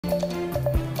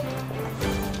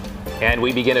And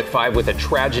we begin at 5 with a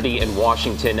tragedy in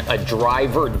Washington. A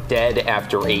driver dead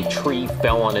after a tree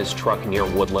fell on his truck near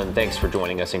Woodland. Thanks for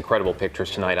joining us. Incredible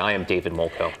pictures tonight. I am David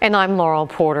Molko. And I'm Laurel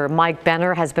Porter. Mike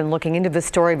Benner has been looking into the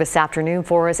story this afternoon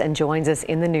for us and joins us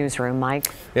in the newsroom. Mike.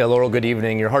 Yeah, Laurel, good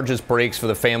evening. Your heart just breaks for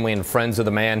the family and friends of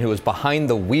the man who was behind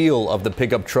the wheel of the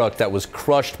pickup truck that was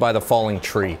crushed by the falling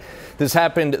tree. This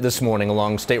happened this morning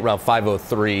along State Route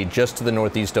 503, just to the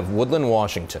northeast of Woodland,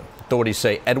 Washington. Authorities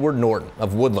say Edward Norton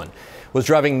of Woodland was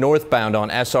driving northbound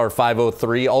on SR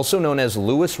 503, also known as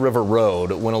Lewis River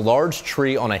Road, when a large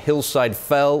tree on a hillside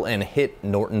fell and hit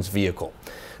Norton's vehicle.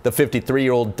 The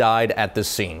 53-year-old died at the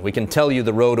scene. We can tell you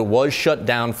the road was shut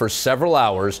down for several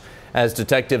hours as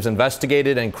detectives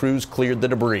investigated and crews cleared the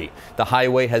debris. The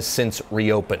highway has since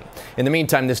reopened. In the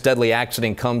meantime, this deadly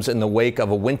accident comes in the wake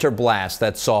of a winter blast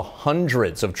that saw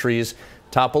hundreds of trees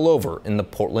topple over in the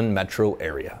Portland metro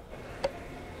area.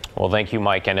 Well, thank you,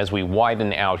 Mike. And as we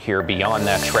widen out here beyond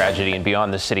that tragedy and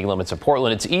beyond the city limits of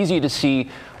Portland, it's easy to see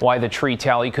why the tree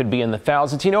tally could be in the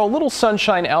thousands. You know, a little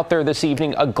sunshine out there this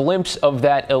evening, a glimpse of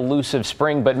that elusive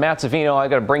spring. But Matt Savino, I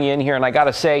got to bring you in here, and I got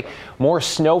to say, more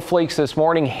snowflakes this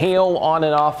morning, hail on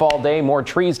and off all day, more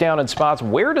trees down in spots.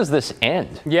 Where does this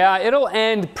end? Yeah, it'll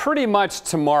end pretty much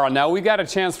tomorrow. Now, we've got a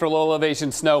chance for low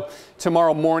elevation snow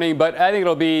tomorrow morning, but I think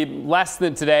it'll be less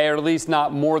than today, or at least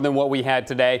not more than what we had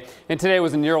today. And today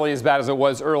wasn't nearly as bad as it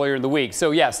was earlier in the week. So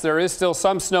yes, there is still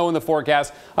some snow in the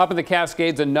forecast. Up in the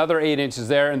Cascades, another 8 inches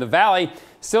there. In the valley,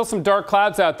 still some dark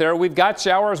clouds out there. We've got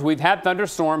showers, we've had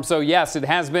thunderstorms. So yes, it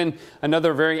has been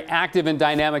another very active and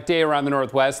dynamic day around the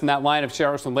Northwest. And that line of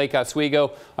showers from Lake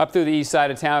Oswego up through the east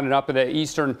side of town and up in the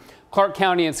eastern Clark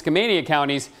County and Skamania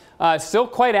counties, still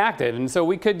quite active. And so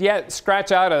we could yet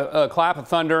scratch out a clap of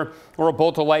thunder or a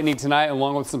bolt of lightning tonight,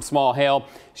 along with some small hail.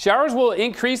 Showers will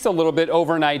increase a little bit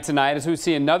overnight tonight as we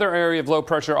see another area of low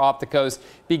pressure off the coast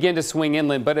begin to swing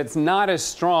inland, but it's not as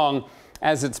strong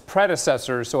as its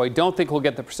predecessors. So I don't think we'll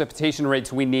get the precipitation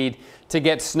rates we need to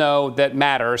get snow that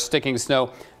matters, sticking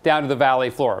snow down to the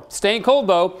valley floor. Staying cold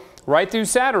though, right through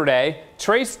Saturday.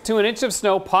 Trace to an inch of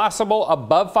snow possible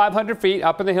above 500 feet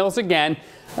up in the hills again.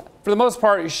 For the most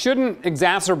part, it shouldn't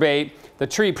exacerbate the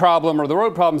tree problem or the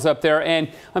road problems up there. And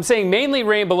I'm saying mainly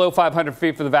rain below 500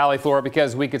 feet for the valley floor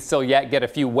because we could still yet get a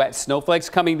few wet snowflakes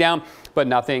coming down, but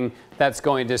nothing that's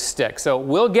going to stick. So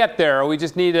we'll get there. We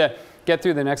just need to get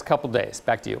through the next couple days.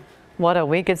 Back to you. What a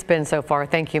week it's been so far.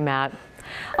 Thank you, Matt.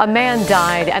 A man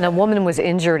died and a woman was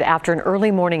injured after an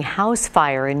early morning house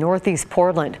fire in northeast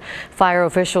Portland. Fire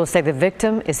officials say the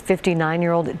victim is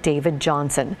 59-year-old David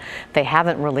Johnson. They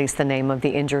haven't released the name of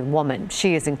the injured woman.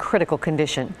 She is in critical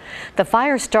condition. The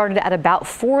fire started at about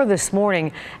 4 this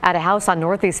morning at a house on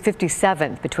Northeast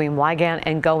 57th between Wygant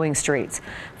and Going Streets.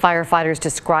 Firefighters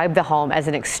described the home as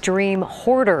an extreme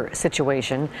hoarder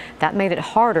situation that made it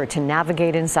harder to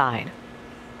navigate inside.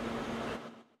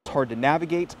 It's hard to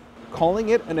navigate, calling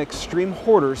it an extreme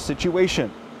hoarder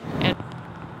situation.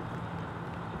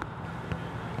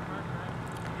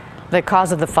 The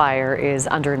cause of the fire is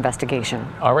under investigation.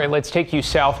 All right, let's take you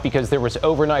south because there was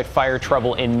overnight fire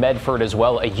trouble in Medford as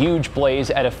well. A huge blaze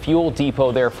at a fuel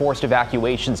depot there forced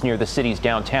evacuations near the city's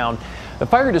downtown. The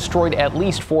fire destroyed at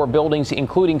least 4 buildings,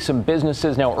 including some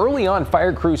businesses. Now, early on,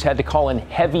 fire crews had to call in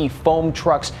heavy foam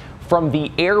trucks from the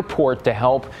airport to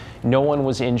help. No one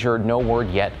was injured. No word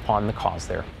yet on the cause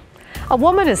there. A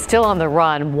woman is still on the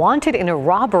run, wanted in a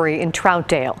robbery in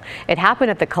Troutdale. It happened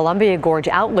at the Columbia Gorge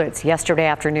outlets yesterday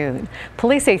afternoon.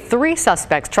 Police say 3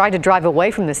 suspects tried to drive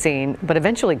away from the scene, but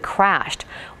eventually crashed.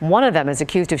 One of them is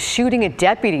accused of shooting at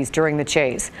deputies during the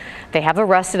chase. They have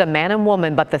arrested a man and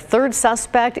woman, but the 3rd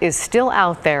suspect is still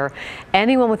out there.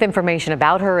 Anyone with information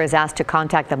about her is asked to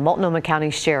contact the Multnomah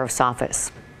County Sheriff's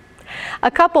Office.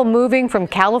 A couple moving from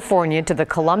California to the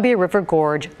Columbia River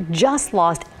Gorge just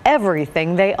lost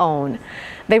everything they own.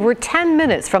 They were 10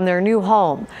 minutes from their new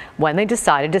home when they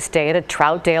decided to stay at a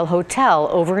Troutdale hotel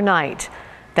overnight.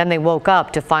 Then they woke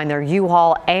up to find their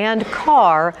U-Haul and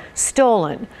car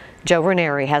stolen. Joe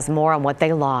Ranieri has more on what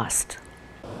they lost.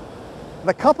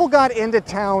 The couple got into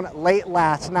town late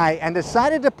last night and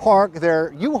decided to park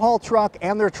their U-Haul truck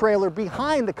and their trailer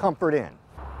behind the Comfort Inn.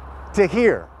 To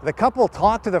hear, the couple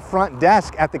talked to the front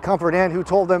desk at the Comfort Inn, who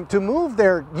told them to move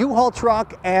their U-Haul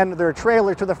truck and their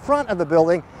trailer to the front of the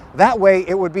building. That way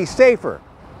it would be safer.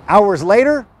 Hours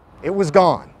later, it was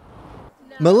gone.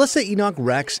 Melissa Enoch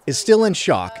Rex is still in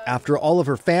shock after all of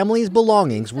her family's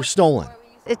belongings were stolen.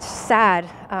 It's sad.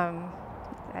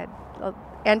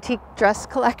 Antique dress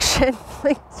collection,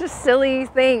 like just silly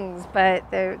things, but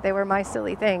they were my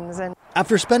silly things. And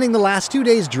after spending the last 2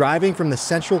 days driving from the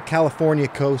central California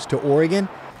coast to Oregon,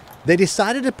 They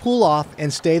decided to pull off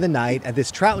and stay the night at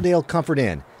this Troutdale Comfort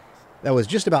Inn that was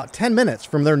just about 10 minutes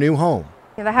from their new home.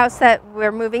 The house that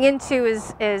we're moving into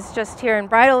is just here in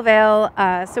Bridal Veil,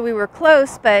 so we were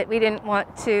close, but we didn't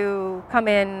want to come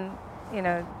in,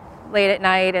 late at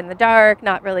night in the dark,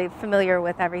 not really familiar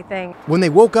with everything. When they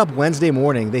woke up Wednesday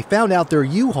morning, they found out their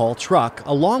U-Haul truck,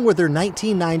 along with their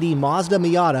 1990 Mazda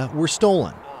Miata, were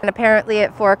stolen. And apparently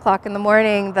at 4 o'clock in the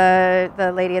morning,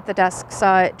 the lady at the desk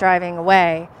saw it driving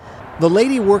away. The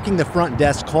lady working the front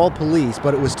desk called police,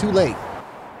 but it was too late.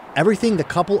 Everything the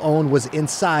couple owned was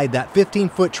inside that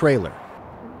 15-foot trailer.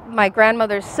 My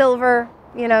grandmother's silver,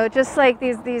 just like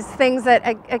these things that,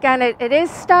 again, it is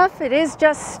stuff, it is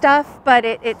just stuff, but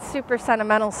it's super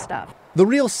sentimental stuff. The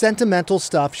real sentimental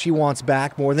stuff she wants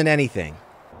back more than anything.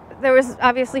 There was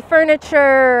obviously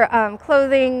furniture,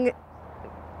 clothing,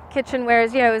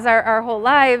 kitchenwares, it was our whole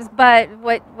lives, but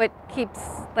what keeps,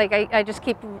 I just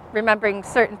keep remembering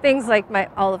certain things, like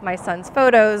all of my son's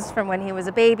photos from when he was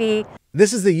a baby.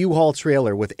 This is the U-Haul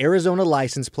trailer with Arizona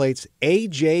license plates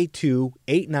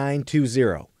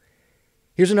AJ28920.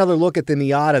 Here's another look at the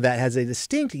Miata that has a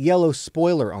distinct yellow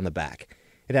spoiler on the back.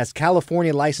 It has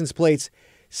California license plates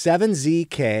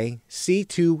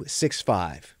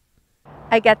 7ZK-C265.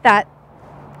 I get that.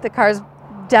 The car's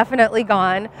definitely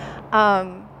gone.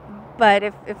 But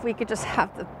if we could just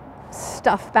have the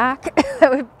stuff back, that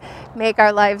would make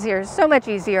our lives here so much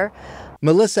easier.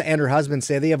 Melissa and her husband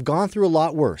say they have gone through a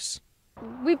lot worse.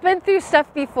 We've been through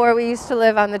stuff before. We used to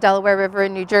live on the Delaware River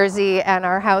in New Jersey, and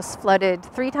our house flooded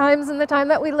 3 times in the time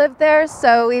that we lived there.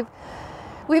 So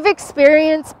we've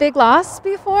experienced big loss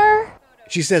before.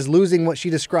 She says losing what she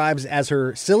describes as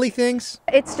her silly things.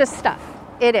 It's just stuff.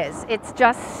 It is. It's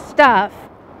just stuff,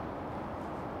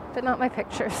 but not my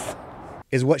pictures.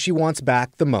 Is what she wants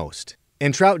back the most.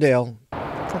 In Troutdale,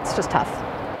 it's just tough.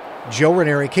 Joe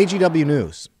Ranieri, KGW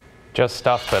News. Just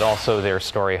stuff, but also their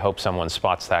story. Hope someone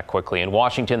spots that quickly. In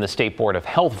Washington, the State Board of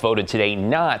Health voted today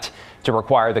not to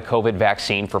require the COVID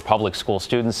vaccine for public school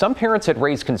students. Some parents had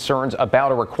raised concerns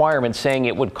about a requirement, saying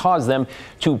it would cause them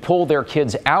to pull their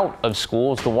kids out of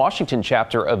schools. The Washington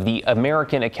chapter of the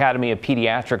American Academy of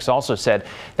Pediatrics also said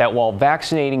that while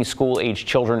vaccinating school-age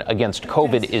children against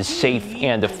COVID is safe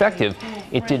and effective,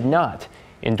 it did not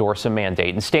endorse a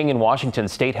mandate. And staying in Washington,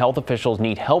 state health officials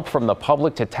need help from the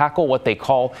public to tackle what they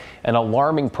call an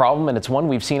alarming problem, and it's one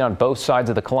we've seen on both sides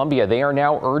of the Columbia. They are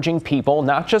now urging people,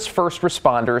 not just first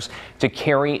responders, to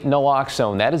carry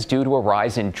naloxone. That is due to a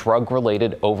rise in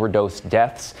drug-related overdose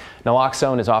deaths.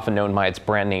 Naloxone is often known by its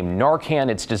brand name Narcan.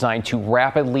 It's designed to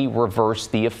rapidly reverse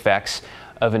the effects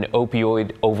of an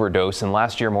opioid overdose, and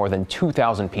last year more than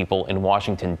 2,000 people in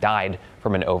Washington died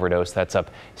from an overdose. That's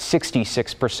up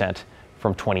 66%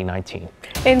 from 2019.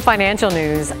 In financial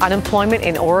news, unemployment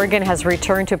in Oregon has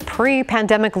returned to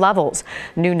pre-pandemic levels.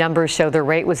 New numbers show the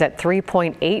rate was at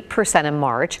 3.8% in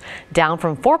March, down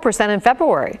from 4% in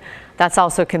February. That's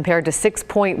also compared to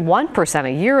 6.1%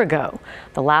 a year ago.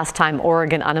 The last time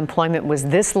Oregon unemployment was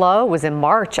this low was in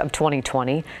March of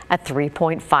 2020 at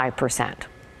 3.5%.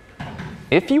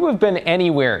 If you have been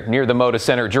anywhere near the Moda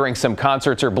Center during some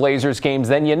concerts or Blazers games,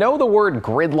 then you know the word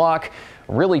gridlock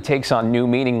really takes on new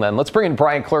meaning then. Let's bring in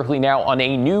Brian Clerkley now on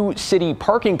a new city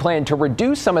parking plan to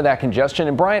reduce some of that congestion.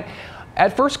 And Brian,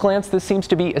 at first glance, this seems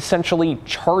to be essentially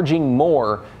charging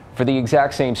more for the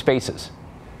exact same spaces.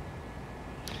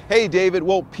 Hey, David.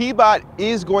 Well, PBOT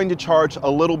is going to charge a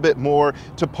little bit more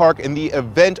to park in the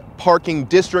event parking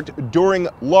district during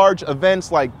large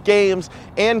events like games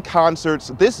and concerts.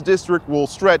 This district will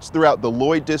stretch throughout the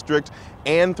Lloyd district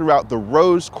and throughout the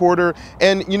Rose Quarter.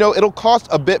 And, it'll cost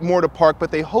a bit more to park,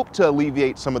 but they hope to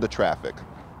alleviate some of the traffic.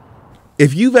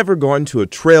 If you've ever gone to a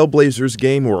Trailblazers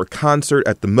game or a concert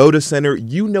at the Moda Center,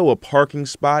 you know a parking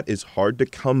spot is hard to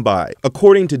come by.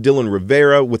 According to Dylan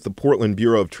Rivera with the Portland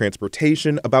Bureau of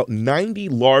Transportation, about 90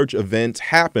 large events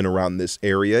happen around this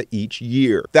area each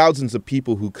year. Thousands of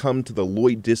people who come to the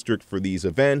Lloyd District for these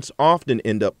events often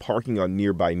end up parking on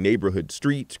nearby neighborhood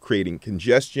streets, creating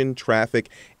congestion, traffic,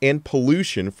 and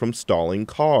pollution from stalling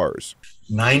cars.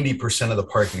 90% of the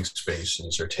parking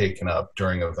spaces are taken up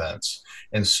during events.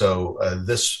 And so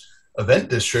this event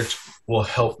district will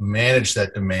help manage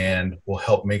that demand, will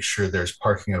help make sure there's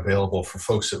parking available for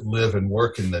folks that live and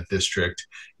work in the district,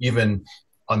 even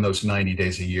on those 90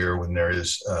 days a year when there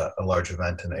is a large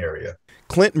event in the area.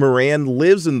 Clint Moran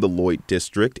lives in the Lloyd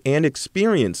district and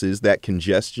experiences that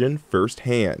congestion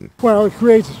firsthand. Well, it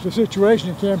creates a situation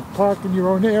you can't park in your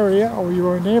own area or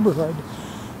your own neighborhood.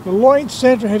 The Lloyd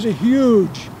Center has a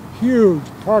huge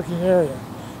parking area,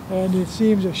 and it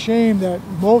seems a shame that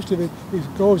most of it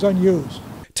goes unused.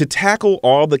 To tackle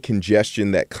all the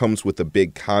congestion that comes with a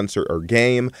big concert or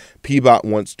game, PBOT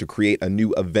wants to create a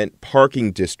new event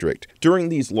parking district. During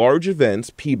these large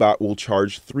events, PBOT will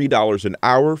charge $3 an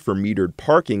hour for metered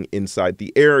parking inside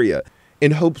the area,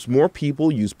 in hopes more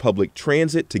people use public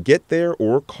transit to get there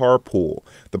or carpool.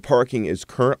 The parking is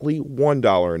currently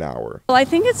 $1 an hour. Well, I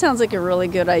think it sounds like a really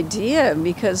good idea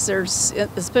because there's,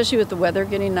 especially with the weather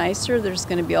getting nicer, there's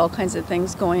going to be all kinds of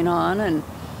things going on, and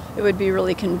it would be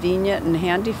really convenient and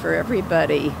handy for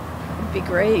everybody. It'd be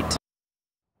great.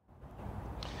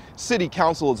 City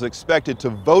Council is expected to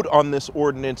vote on this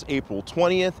ordinance April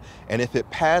 20th, and if it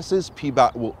passes,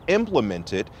 PBOT will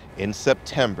implement it in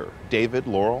September. David,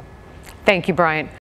 Laurel. Thank you, Brian.